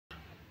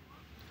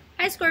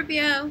Hi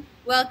Scorpio,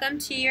 welcome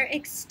to your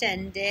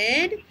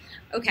extended.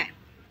 Okay,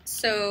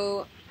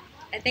 so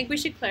I think we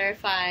should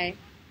clarify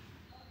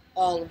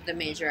all of the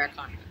major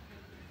arcana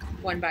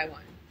one by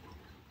one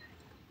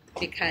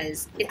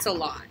because it's a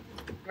lot,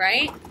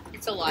 right?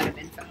 It's a lot of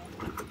info.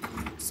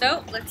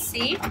 So let's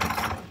see.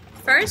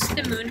 First,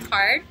 the moon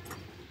card.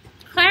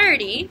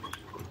 Clarity,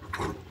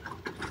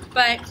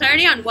 but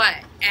clarity on what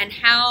and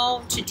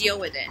how to deal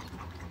with it.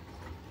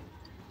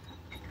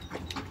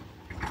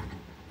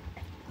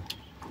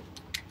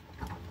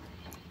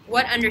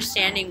 What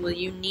understanding will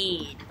you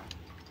need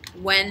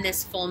when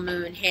this full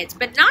moon hits?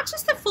 But not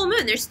just the full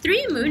moon. There's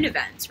 3 moon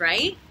events,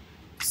 right?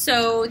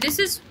 So this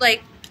is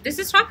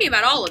talking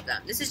about all of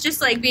them. This is just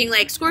like being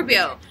like,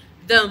 Scorpio,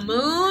 the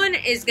moon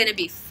is going to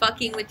be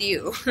fucking with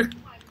you.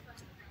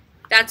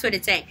 That's what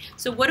it's saying.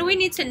 So what do we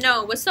need to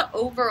know? What's the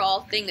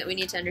overall thing that we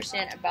need to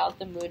understand about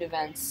the moon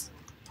events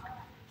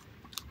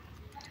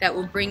that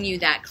will bring you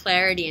that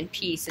clarity and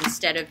peace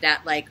instead of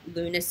that like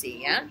lunacy,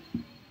 yeah?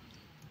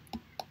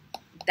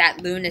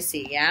 That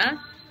lunacy, yeah?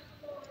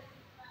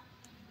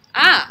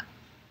 Ah.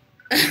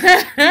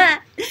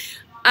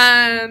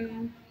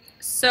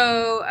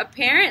 So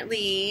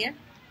apparently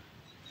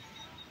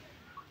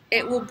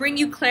it will bring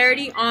you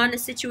clarity on a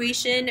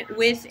situation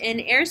with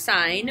an air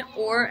sign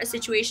or a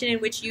situation in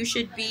which you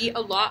should be a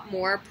lot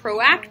more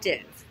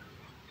proactive.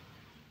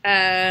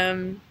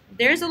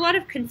 There's a lot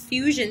of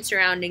confusion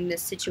surrounding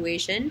this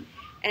situation,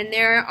 and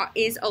there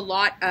is a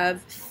lot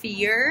of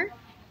fear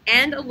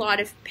and a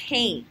lot of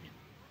pain.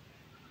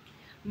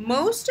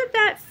 Most of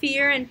that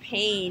fear and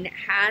pain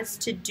has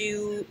to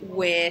do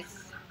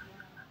with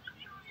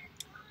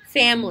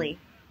family.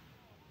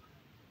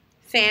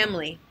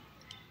 Family.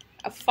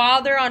 A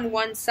father on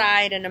one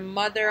side and a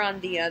mother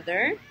on the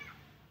other.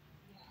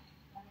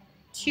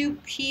 2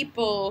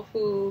 people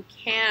who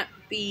can't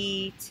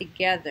be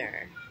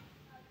together.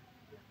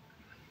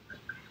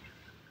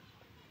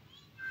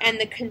 And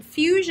the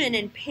confusion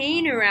and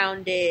pain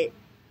around it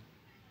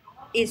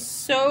is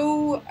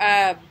so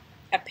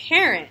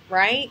apparent,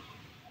 right?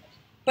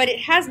 But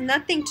it has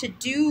nothing to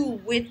do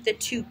with the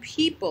 2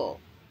 people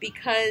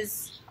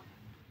because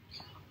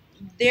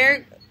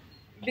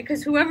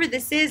whoever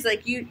this is,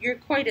 like you're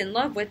quite in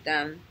love with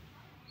them,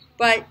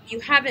 but you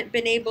haven't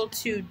been able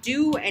to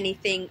do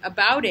anything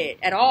about it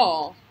at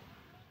all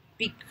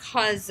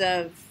because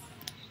of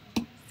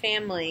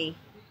family,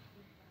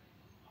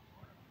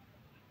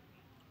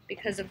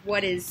 because of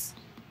what is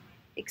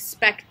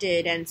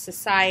expected and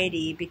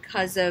society,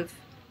 because of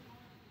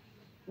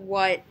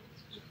what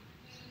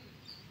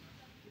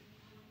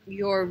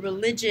your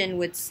religion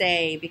would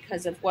say,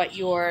 because of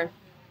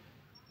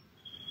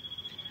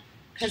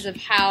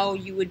how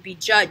you would be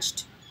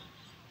judged.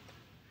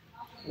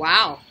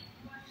 Wow.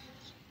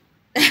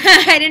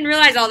 I didn't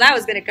realize all that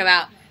was going to come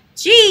out.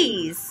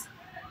 Jeez.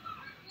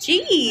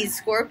 Jeez,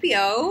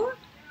 Scorpio.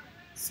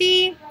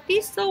 See,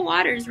 these still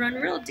waters run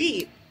real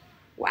deep.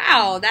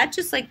 Wow, that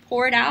just like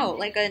poured out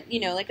like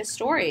a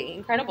story.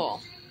 Incredible.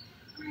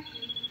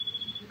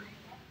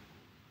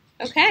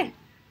 Okay.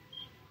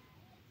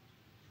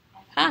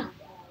 Huh.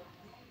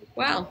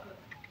 Well,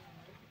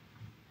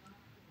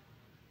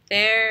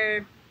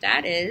 there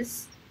that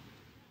is.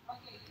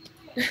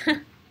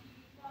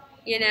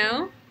 You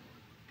know?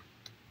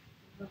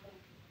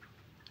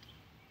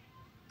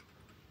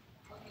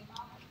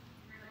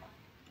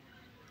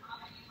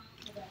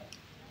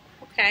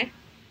 Okay.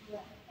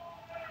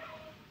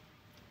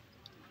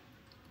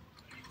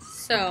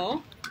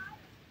 So,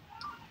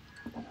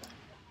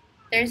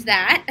 there's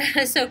that.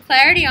 So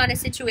clarity on a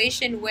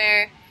situation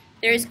where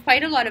there's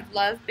quite a lot of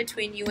love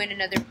between you and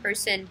another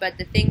person, but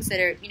the things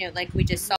that are, like we just saw